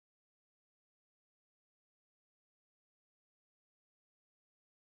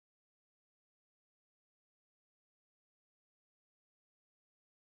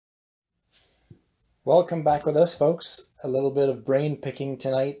Welcome back with us, folks. A little bit of brain picking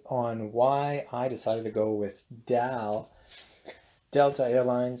tonight on why I decided to go with Delta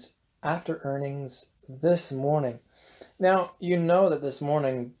Airlines after earnings this morning. Now, you know that this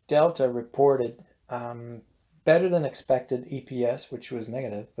morning Delta reported better than expected EPS, which was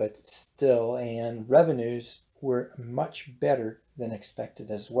negative, but still, and revenues were much better than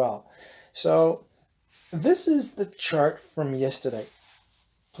expected as well. So this is the chart from yesterday.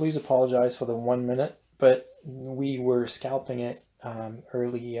 Please apologize for the 1 minute, but we were scalping it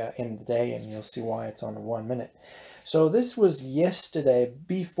early in the day, and you'll see why it's on the 1 minute. So this was yesterday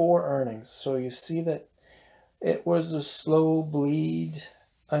before earnings. So you see that it was a slow bleed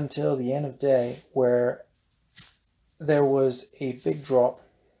until the end of day where there was a big drop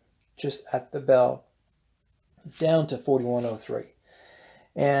just at the bell down to 41.03.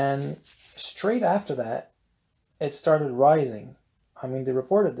 And straight after that, it started rising. I mean, they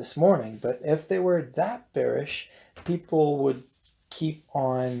reported this morning, but if they were that bearish, people would keep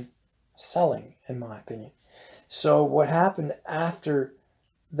on selling, in my opinion. So what happened after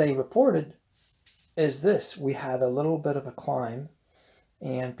they reported is this. We had a little bit of a climb,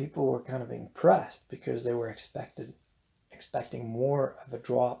 and people were kind of impressed because they were expecting more of a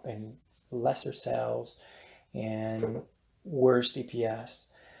drop and lesser sales and worse DPS,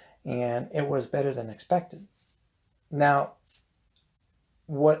 and it was better than expected. Now,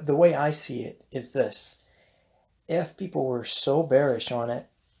 the way I see it is this. If people were so bearish on it,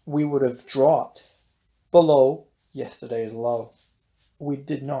 we would have dropped below yesterday's low. We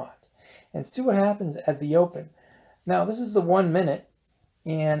did not. And see what happens at the open. Now, this is the 1 minute,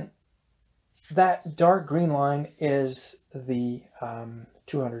 and that dark green line is the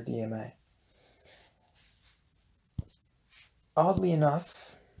 200 EMA. Oddly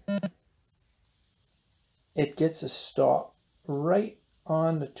enough, it gets a stop right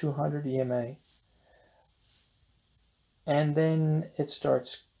on the 200 EMA, and then it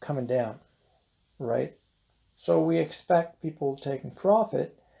starts coming down, right? So we expect people taking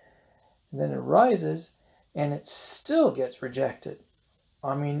profit, and then it rises, and it still gets rejected.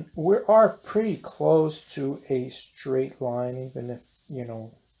 I mean, we are pretty close to a straight line, even if, you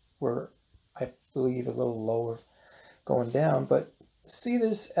know, we're, I believe, a little lower going down, but see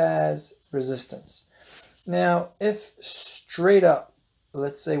this as resistance. Now, if straight up,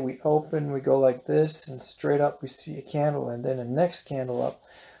 let's say we open, we go like this, and straight up we see a candle, and then the next candle up,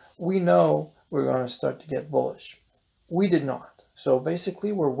 we know we're going to start to get bullish. We did not. So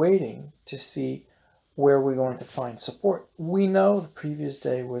basically we're waiting to see where we're going to find support. We know the previous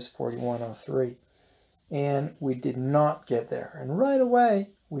day was 41.03, and we did not get there. And right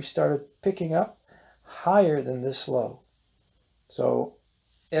away we started picking up higher than this low. So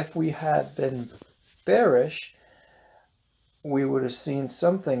if we had been bearish, we would have seen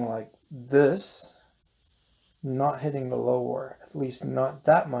something like this, not hitting the low, or at least not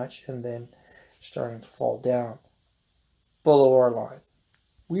that much, and then starting to fall down below our line.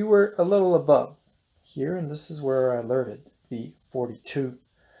 We were a little above here, and this is where I alerted the 42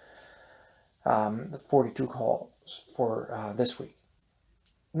 calls for this week.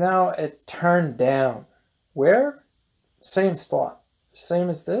 Now it turned down. Where? Same spot, same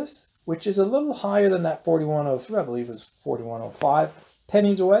as this, which is a little higher than that 41.03. I believe it was 41.05.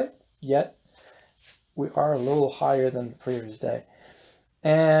 Pennies away, yet we are a little higher than the previous day.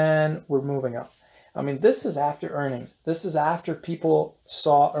 And we're moving up. I mean, this is after earnings. This is after people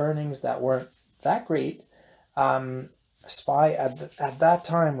saw earnings that weren't that great. SPY at that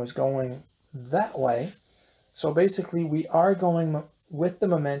time was going that way. So basically, we are going with the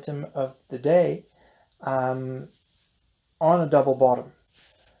momentum of the day on a double bottom.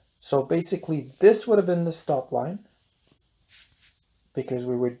 So basically, this would have been the stop line, because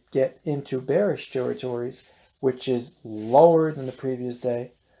we would get into bearish territories, which is lower than the previous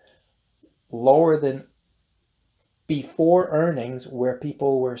day, lower than before earnings, where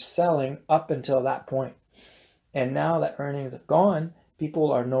people were selling up until that point. And now that earnings have gone,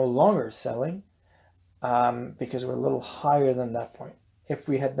 people are no longer selling because we're a little higher than that point. If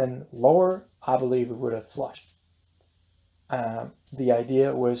we had been lower, I believe we would have flushed. The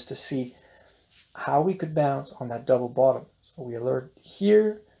idea was to see how we could bounce on that double bottom. So we alerted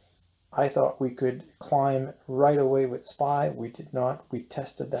here. I thought we could climb right away with SPY. We did not. We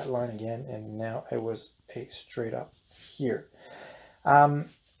tested that line again, and now it was a straight up here.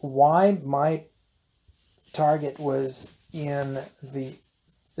 Why my target was in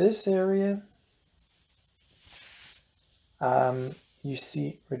this area? You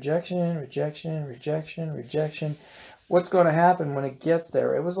see rejection, rejection, rejection, rejection. What's going to happen when it gets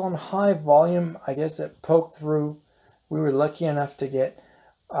there? It was on high volume. I guess it poked through. We were lucky enough to get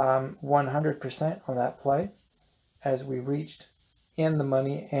 100% on that play as we reached in the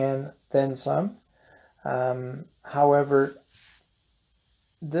money and then some. However,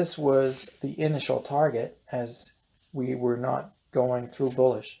 this was the initial target as we were not going through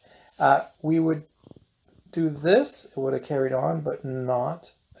bullish. We would do this, it would have carried on, but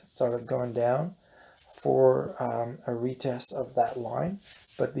not. It started going down for a retest of that line.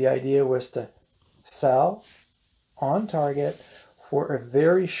 But the idea was to sell on target for a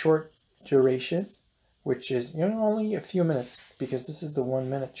very short duration, which is only a few minutes, because this is the 1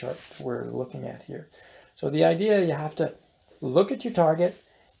 minute chart we're looking at here. So the idea, you have to look at your target.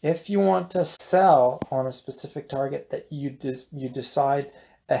 If you want to sell on a specific target that you decide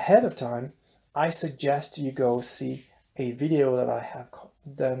ahead of time, I suggest you go see a video that I have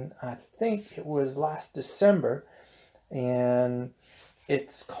done, I think it was last December, and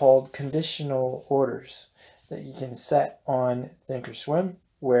it's called Conditional Orders that you can set on Thinkorswim,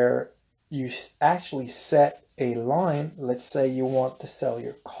 where you actually set a line. Let's say you want to sell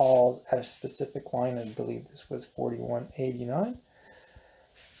your calls at a specific line. I believe this was 41.89.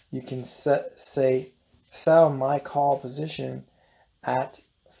 You can say sell my call position at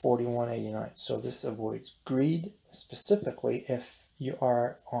 41.89. So this avoids greed, specifically if you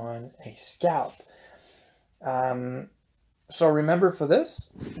are on a scalp. So remember, for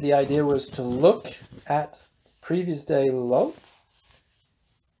this, the idea was to look at previous day low,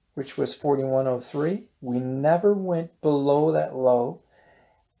 which was 41.03. We never went below that low.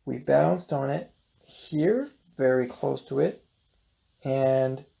 We bounced on it here, very close to it.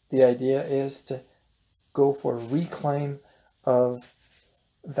 And the idea is to go for a reclaim of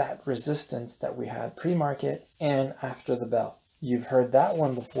that resistance that we had pre-market and after the bell. You've heard that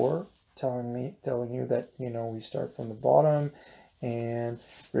one before, telling you that, we start from the bottom and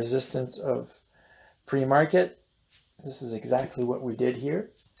resistance of pre-market. This is exactly what we did here,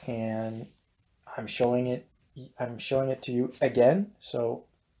 and I'm showing it to you again. So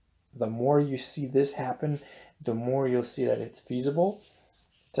the more you see this happen, the more you'll see that it's feasible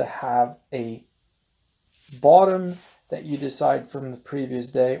to have a bottom that you decide from the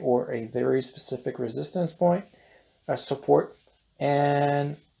previous day, or a very specific resistance point, a support,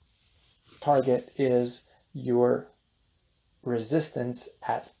 and target is your resistance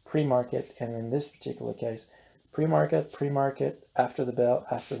at pre-market. And in this particular case, pre-market, after the bell,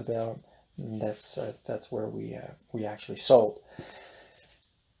 and that's where we actually sold.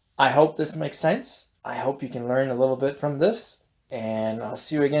 I hope this makes sense. I hope you can learn a little bit from this, and I'll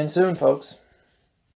see you again soon, folks.